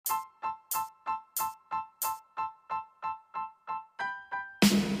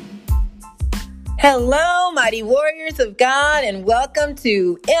Hello, mighty warriors of God, and welcome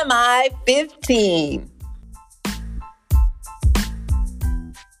to MI 15.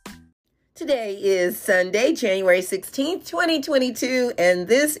 Today is Sunday, January 16th, 2022, and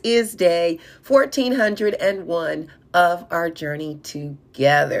this is day 1401 of our journey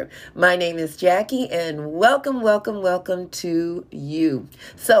together. My name is Jackie, and welcome to you.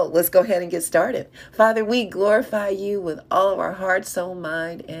 So let's go ahead and get started. Father, we glorify you with all of our heart, soul,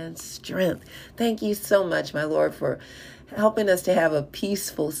 mind, and strength. Thank you so much, my Lord, for helping us to have a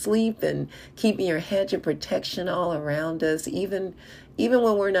peaceful sleep and keeping your hedge of protection all around us, even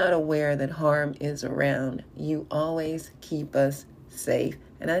when we're not aware that harm is around. You always keep us safe.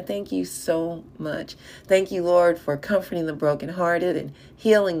 And I thank you so much. Thank you, Lord, for comforting the brokenhearted and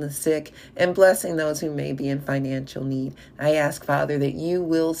healing the sick and blessing those who may be in financial need. I ask, Father, that you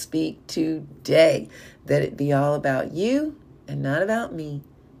will speak today, that it be all about you and not about me.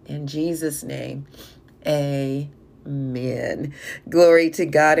 In Jesus' name, amen. Glory to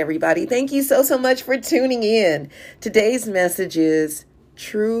God, everybody. Thank you so much for tuning in. Today's message is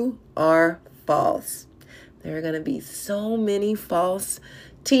true or false. There are going to be so many false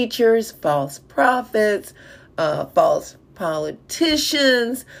teachers, false prophets, false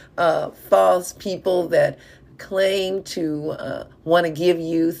politicians, false people that claim to want to give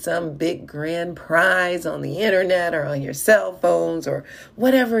you some big grand prize on the internet or on your cell phones or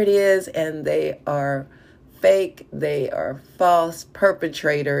whatever it is, and they are fake, they are false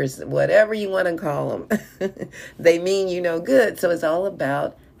perpetrators, whatever you want to call them. They mean you no good. So it's all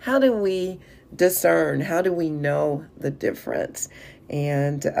about how do we discern? How do we know the difference?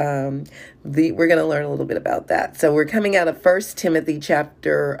 And we're going to learn a little bit about that. So we're coming out of 1 Timothy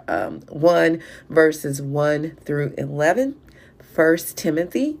chapter 1, verses 1 through 11. 1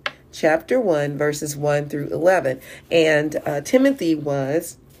 Timothy chapter 1, verses 1 through 11. And Timothy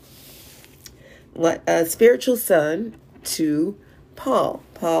was a spiritual son to Paul.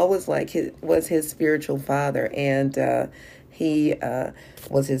 Paul was his spiritual father, and he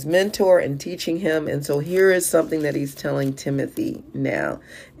was his mentor and teaching him. And so here is something that he's telling Timothy now.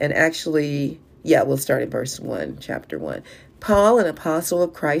 And actually, we'll start at verse 1, chapter 1. Paul, an apostle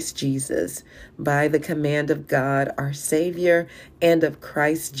of Christ Jesus, by the command of God, our Savior, and of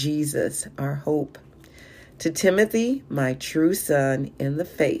Christ Jesus, our hope. To Timothy, my true son in the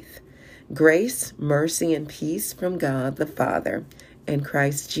faith, grace, mercy, and peace from God the Father and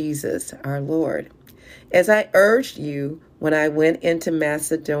Christ Jesus our Lord. As I urged you when I went into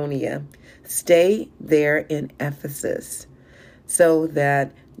Macedonia, stay there in Ephesus, so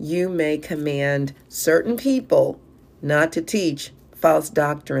that you may command certain people not to teach false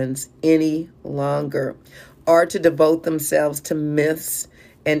doctrines any longer, or to devote themselves to myths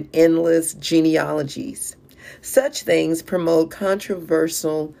and endless genealogies. Such things promote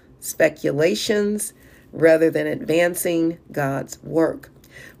controversial speculations rather than advancing God's work,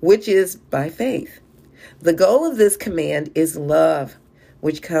 which is by faith. The goal of this command is love,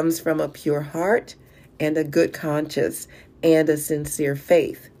 which comes from a pure heart and a good conscience and a sincere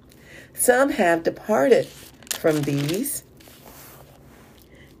faith. Some have departed from these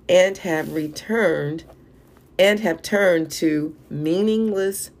and have turned to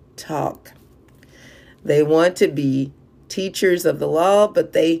meaningless talk. They want to be teachers of the law,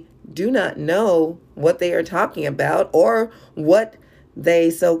 but they do not know what they are talking about or what they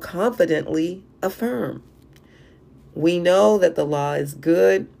so confidently affirm. We know that the law is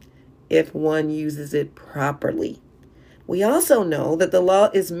good if one uses it properly. We also know that the law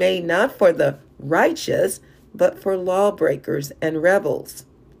is made not for the righteous, but for lawbreakers and rebels,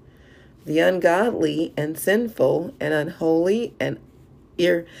 the ungodly and sinful and unholy and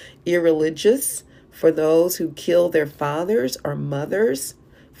irreligious, for those who kill their fathers or mothers,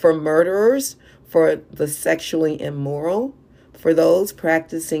 for murderers, for the sexually immoral, for those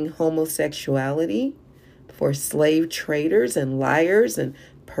practicing homosexuality, for slave traders and liars and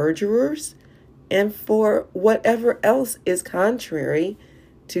perjurers, and for whatever else is contrary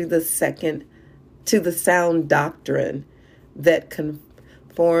to the sound doctrine that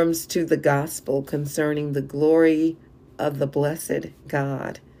conforms to the gospel concerning the glory of the blessed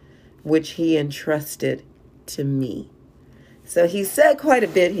God, which he entrusted to me. So he said quite a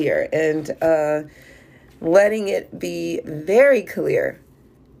bit here, and letting it be very clear,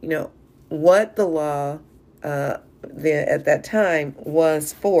 what the law at that time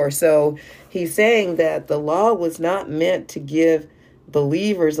was for. So he's saying that the law was not meant to give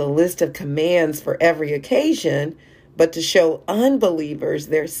believers a list of commands for every occasion, but to show unbelievers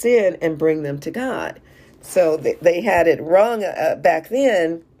their sin and bring them to God. So they had it wrong back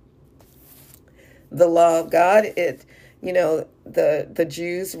then. The law of God, the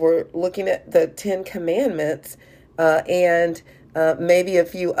Jews were looking at the Ten Commandments and maybe a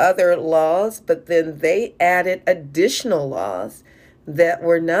few other laws, but then they added additional laws that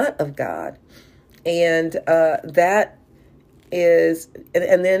were not of God. And that is,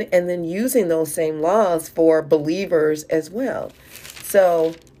 and then using those same laws for believers as well.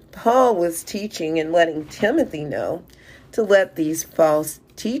 So Paul was teaching and letting Timothy know to let these false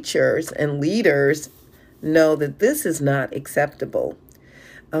teachers and leaders know that this is not acceptable.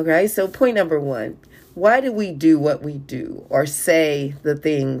 Okay, so point number 1, why do we do what we do or say the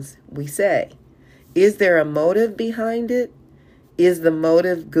things we say? Is there a motive behind it? Is the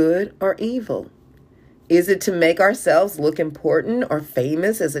motive good or evil? Is it to make ourselves look important or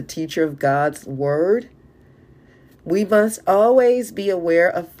famous as a teacher of God's word? We must always be aware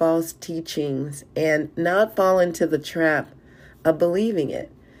of false teachings and not fall into the trap of believing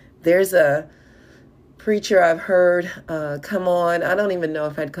it. There's a preacher I've heard come on. I don't even know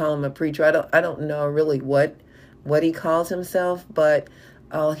if I'd call him a preacher. I don't know really what he calls himself, but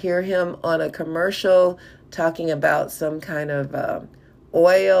I'll hear him on a commercial talking about some kind of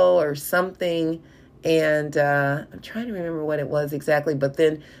oil or something. And I'm trying to remember what it was exactly, but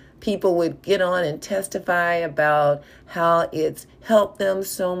then people would get on and testify about how it's helped them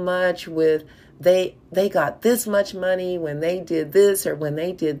so much with they got this much money when they did this or when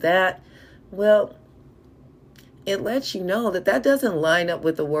they did that. Well, it lets you know that doesn't line up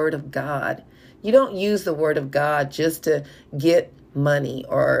with the Word of God. You don't use the Word of God just to get money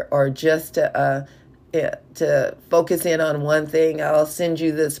or just to focus in on one thing. I'll send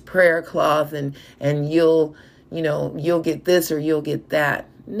you this prayer cloth and you'll get this or you'll get that.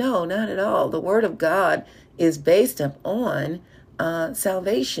 No, not at all. The Word of God is based upon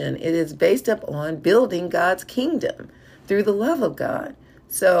salvation. It is based upon building God's kingdom through the love of God.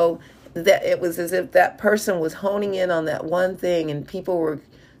 So that it was as if that person was honing in on that one thing, and people were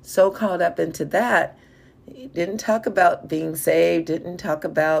so caught up into that. It didn't talk about being saved, didn't talk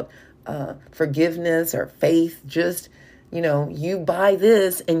about forgiveness or faith. Just, you buy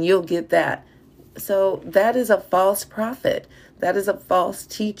this and you'll get that. So that is a false prophet. That is a false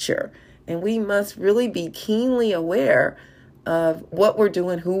teacher. And we must really be keenly aware of what we're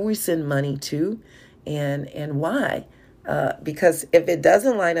doing, who we send money to, and why. Because if it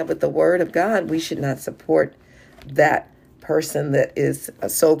doesn't line up with the Word of God, we should not support that person that is a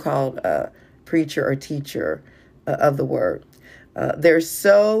so-called preacher or teacher of the Word. There's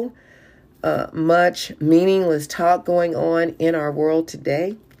so much meaningless talk going on in our world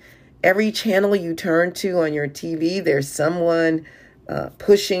today. Every channel you turn to on your TV, there's someone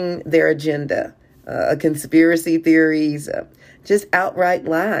pushing their agenda, conspiracy theories, just outright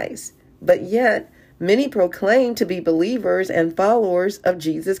lies. But yet, many proclaim to be believers and followers of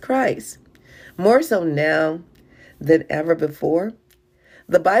Jesus Christ. More so now than ever before.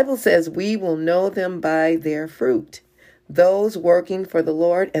 The Bible says we will know them by their fruit, those working for the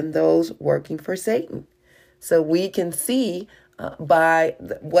Lord and those working for Satan. So we can see by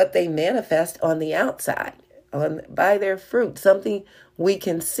what they manifest on the outside, by their fruit, something we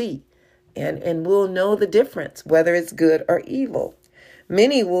can see, and we'll know the difference, whether it's good or evil.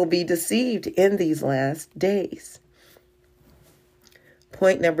 Many will be deceived in these last days.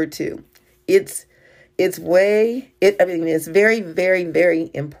 Point number 2. It's very, very,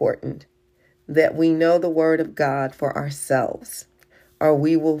 very important that we know the Word of God for ourselves, or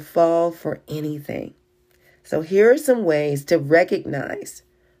we will fall for anything. So here are some ways to recognize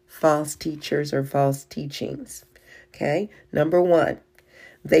false teachers or false teachings. Okay. Number 1,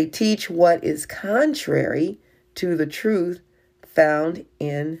 they teach what is contrary to the truth found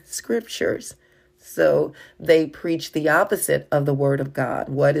in scriptures. So they preach the opposite of the Word of God,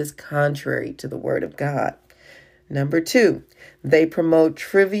 what is contrary to the Word of God. Number 2, they promote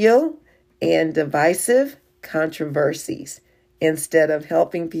trivial and divisive controversies instead of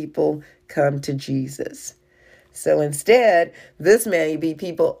helping people come to Jesus. So instead, this may be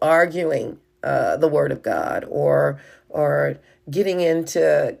people arguing the Word of God or getting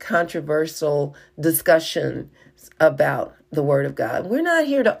into controversial discussion about the Word of God. We're not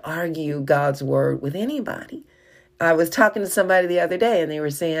here to argue God's Word with anybody. I was talking to somebody the other day and they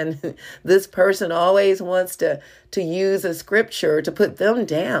were saying this person always wants to use a scripture to put them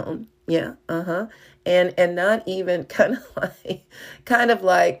down. Yeah. And not even kind of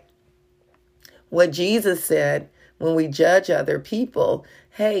like what Jesus said when we judge other people.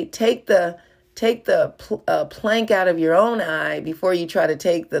 Hey, take the plank out of your own eye before you try to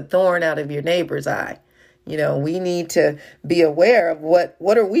take the thorn out of your neighbor's eye. We need to be aware of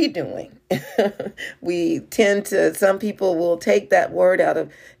what are we doing? Some people will take that word out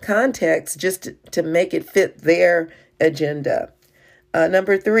of context just to make it fit their agenda.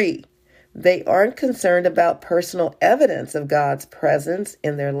 Number 3, they aren't concerned about personal evidence of God's presence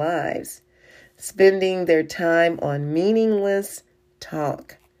in their lives, spending their time on meaningless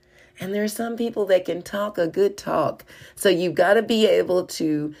talk. And there are some people that can talk a good talk. So you've got to be able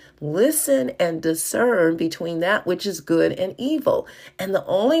to listen and discern between that which is good and evil. And the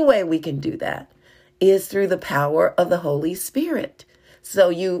only way we can do that is through the power of the Holy Spirit. So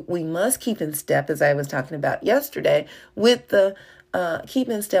we must keep in step, as I was talking about yesterday, with the keep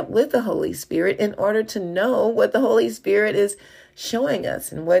in step with the Holy Spirit in order to know what the Holy Spirit is showing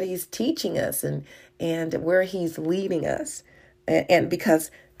us and what he's teaching us and where he's leading us. And because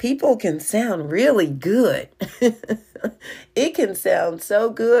people can sound really good. It can sound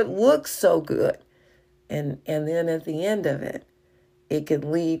so good, look so good. And then at the end of it, it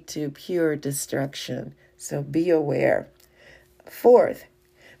can lead to pure destruction. So be aware. 4th,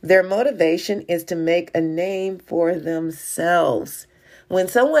 their motivation is to make a name for themselves. When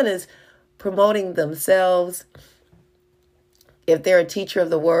someone is promoting themselves, if they're a teacher of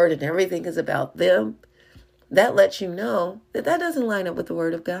the word and everything is about them, that lets you know that doesn't line up with the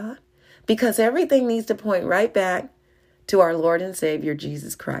word of God, because everything needs to point right back to our Lord and Savior,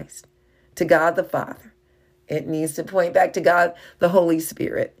 Jesus Christ, to God the Father. It needs to point back to God, the Holy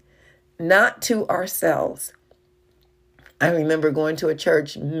Spirit, not to ourselves. I remember going to a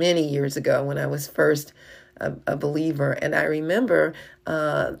church many years ago when I was first a believer, and I remember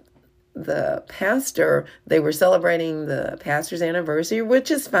the pastor, they were celebrating the pastor's anniversary, which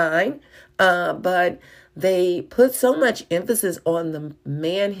is fine, but they put so much emphasis on the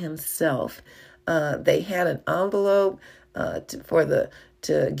man himself. They had an envelope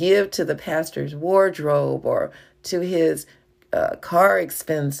to give to the pastor's wardrobe or to his car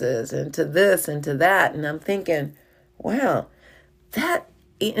expenses and to this and to that. And I'm thinking, wow,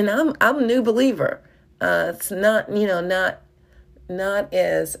 and I'm a new believer. It's not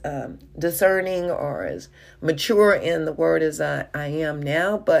as discerning or as mature in the word as I am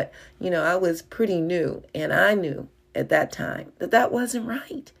now, but I was pretty new, and I knew at that time that wasn't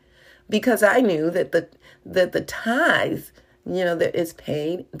right, because I knew that the tithe, that is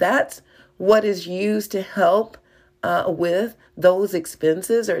paid, that's what is used to help with those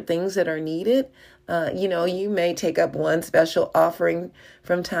expenses or things that are needed. You may take up one special offering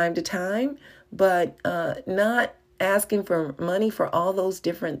from time to time, but not asking for money for all those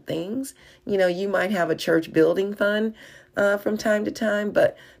different things. You might have a church building fund from time to time,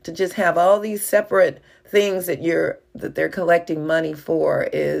 but to just have all these separate things that they're collecting money for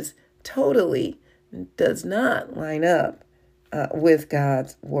does not line up with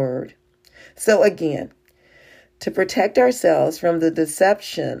God's word. So again, to protect ourselves from the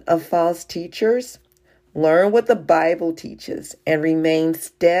deception of false teachers, learn what the Bible teaches and remain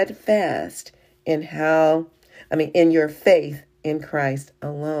steadfast in your faith in Christ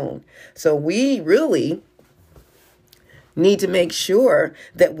alone. So we really need to make sure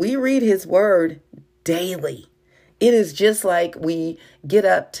that we read his word daily. It is just like we get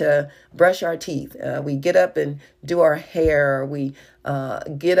up to brush our teeth. We get up and do our hair. We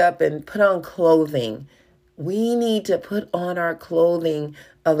get up and put on clothing. We need to put on our clothing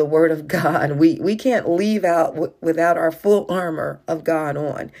of the word of God. We can't leave out without our full armor of God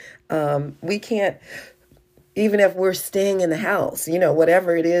on. We can't, even if we're staying in the house,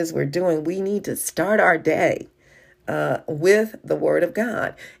 whatever it is we're doing, we need to start our day with the word of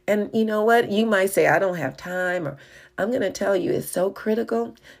God. And you know what? You might say, I don't have time, or I'm going to tell you, it's so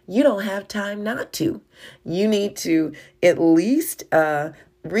critical. You don't have time not to. You need to at least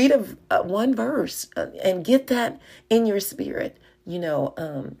read one verse and get that in your spirit.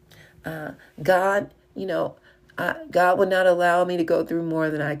 God, God would not allow me to go through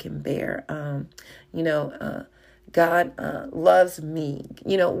more than I can bear. God loves me.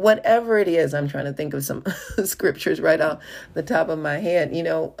 Whatever it is, I'm trying to think of some scriptures right off the top of my head.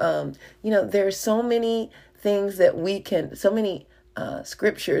 There's so many things that we can, so many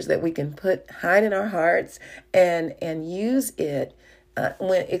scriptures that we can hide in our hearts and use it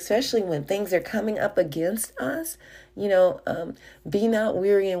especially when things are coming up against us. Be not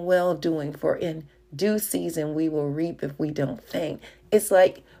weary in well doing, for in due season we will reap if we don't faint. It's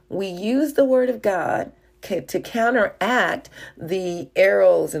like we use the word of God to counteract the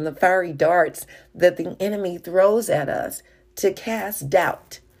arrows and the fiery darts that the enemy throws at us, to cast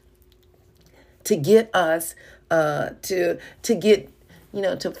doubt, to get us to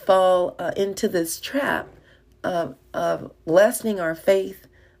fall into this trap of lessening our faith,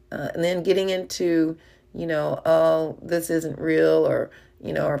 and then getting into, oh, this isn't real, or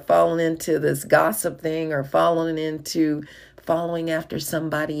falling into this gossip thing, or falling into following after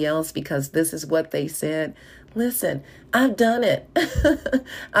somebody else because this is what they said. Listen, I've done it.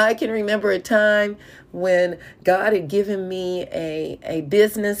 I can remember a time when God had given me a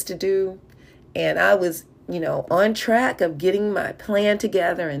business to do, and I was, on track of getting my plan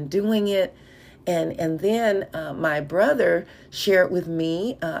together and doing it. And then my brother shared with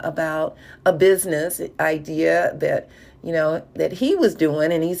me about a business idea that he was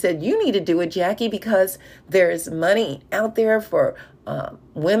doing. And he said, you need to do it, Jackie, because there's money out there for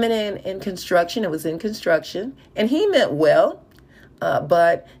women in construction. It was in construction. And he meant well.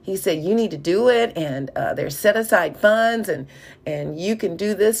 But he said, you need to do it. And there's set aside funds and you can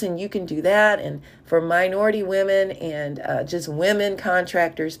do this and you can do that. And for minority women and just women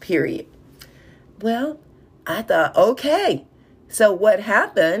contractors, period. Well, I thought, okay. So what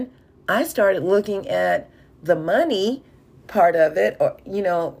happened, I started looking at the money part of it, or,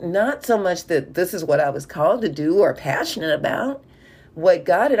 not so much that this is what I was called to do or passionate about. What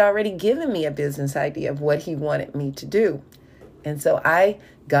God had already given me a business idea of what he wanted me to do. And so I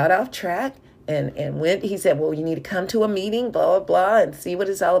got off track and went, he said, well, you need to come to a meeting, blah, blah, blah, and see what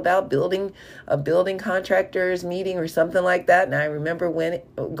it's all about, building a building contractors meeting or something like that. And I remember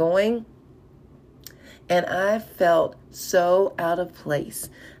going. And I felt so out of place.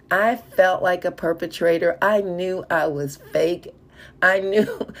 I felt like a perpetrator. I knew I was fake. I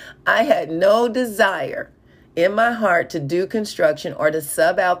knew I had no desire in my heart to do construction or to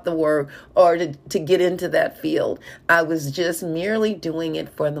sub out the work or to get into that field. I was just merely doing it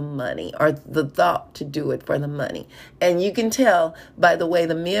for the money, or the thought to do it for the money. And you can tell by the way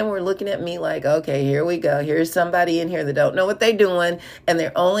the men were looking at me like, okay, here we go. Here's somebody in here that don't know what they're doing, and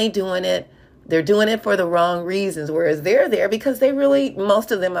they're only doing it. They're doing it for the wrong reasons, whereas they're there because they really,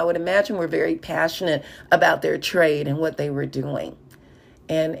 most of them, I would imagine, were very passionate about their trade and what they were doing.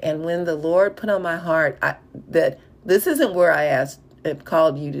 And when the Lord put on my heart that this isn't where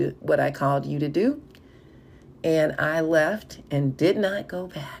called you to what I called you to do, and I left and did not go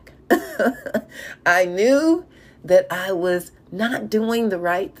back. I knew that I was not doing the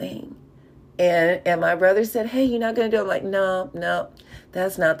right thing. And my brother said, hey, you're not going to do it. I'm like, no,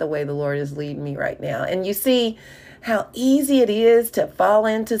 that's not the way the Lord is leading me right now. And you see how easy it is to fall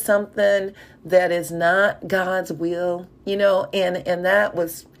into something that is not God's will, and that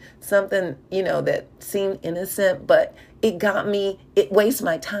was something, that seemed innocent, but it wastes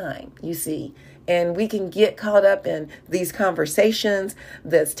my time, you see. And we can get caught up in these conversations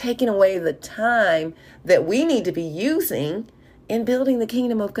that's taking away the time that we need to be using in building the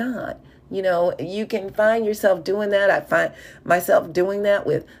kingdom of God. You can find yourself doing that. I find myself doing that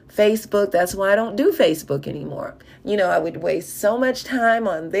with Facebook. That's why I don't do Facebook anymore. I would waste so much time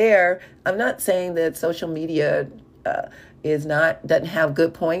on there. I'm not saying that social media doesn't have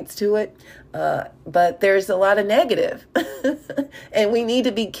good points to it, but there's a lot of negative. And we need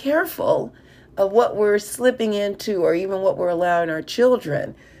to be careful of what we're slipping into, or even what we're allowing our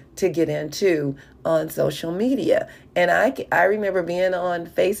children to get into on social media. And I remember being on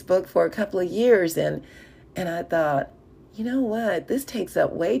Facebook for a couple of years, and I thought, you know what, this takes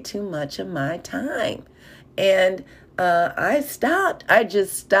up way too much of my time. And I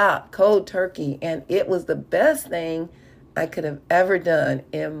just stopped cold turkey, and it was the best thing I could have ever done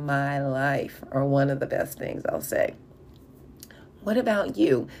in my life, or one of the best things, I'll say. What about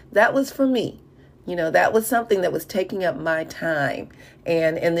you? That was for me. That was something that was taking up my time,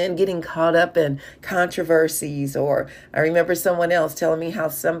 and then getting caught up in controversies. Or I remember someone else telling me how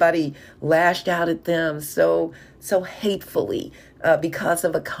somebody lashed out at them so hatefully because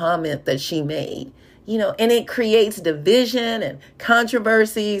of a comment that she made. And it creates division and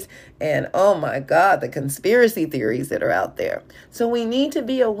controversies and, oh my God, the conspiracy theories that are out there. So we need to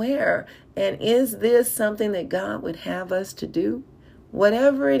be aware. And is this something that God would have us to do?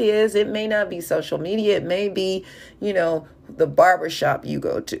 Whatever it is, it may not be social media. It may be, the barbershop you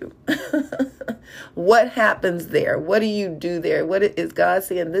go to. What happens there? What do you do there? What is God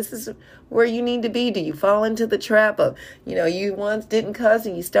saying? This is where you need to be. Do you fall into the trap of, you once didn't cuss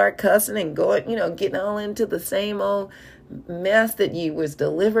and you start cussing and going, getting all into the same old mess that you was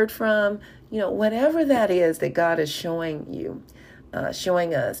delivered from? Whatever that is that God is showing you,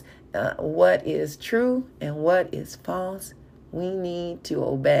 showing us what is true and what is false. We need to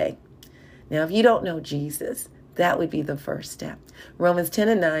obey. Now, if you don't know Jesus, that would be the first step. Romans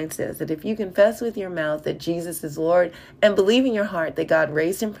 10:9 says that if you confess with your mouth that Jesus is Lord and believe in your heart that God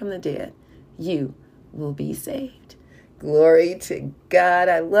raised him from the dead, you will be saved. Glory to God.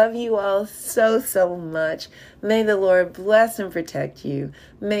 I love you all so much. May the Lord bless and protect you.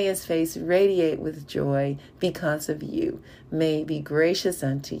 May his face radiate with joy because of you. May he be gracious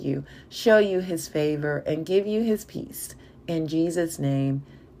unto you, show you his favor, and give you his peace. In Jesus' name,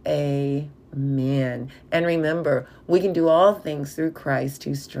 amen. And remember, we can do all things through Christ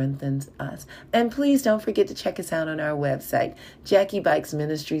who strengthens us. And please don't forget to check us out on our website,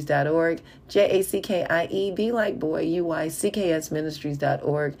 JackieBikesMinistries.org, JACKIE, like boy,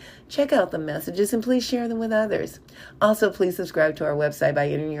 UYCKSMinistries.org. Check out the messages and please share them with others. Also, please subscribe to our website by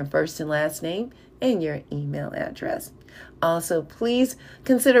entering your first and last name and your email address. Also, please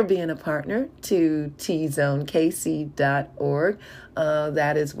consider being a partner to tzonekc.org.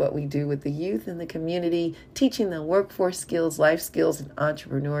 That is what we do with the youth in the community, teaching them workforce skills, life skills, and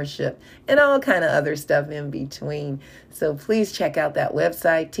entrepreneurship, and all kind of other stuff in between. So please check out that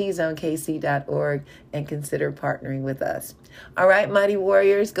website, tzonekc.org, and consider partnering with us. All right, mighty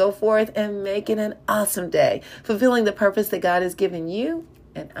warriors, go forth and make it an awesome day, fulfilling the purpose that God has given you,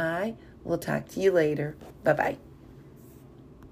 and I will talk to you later. Bye-bye.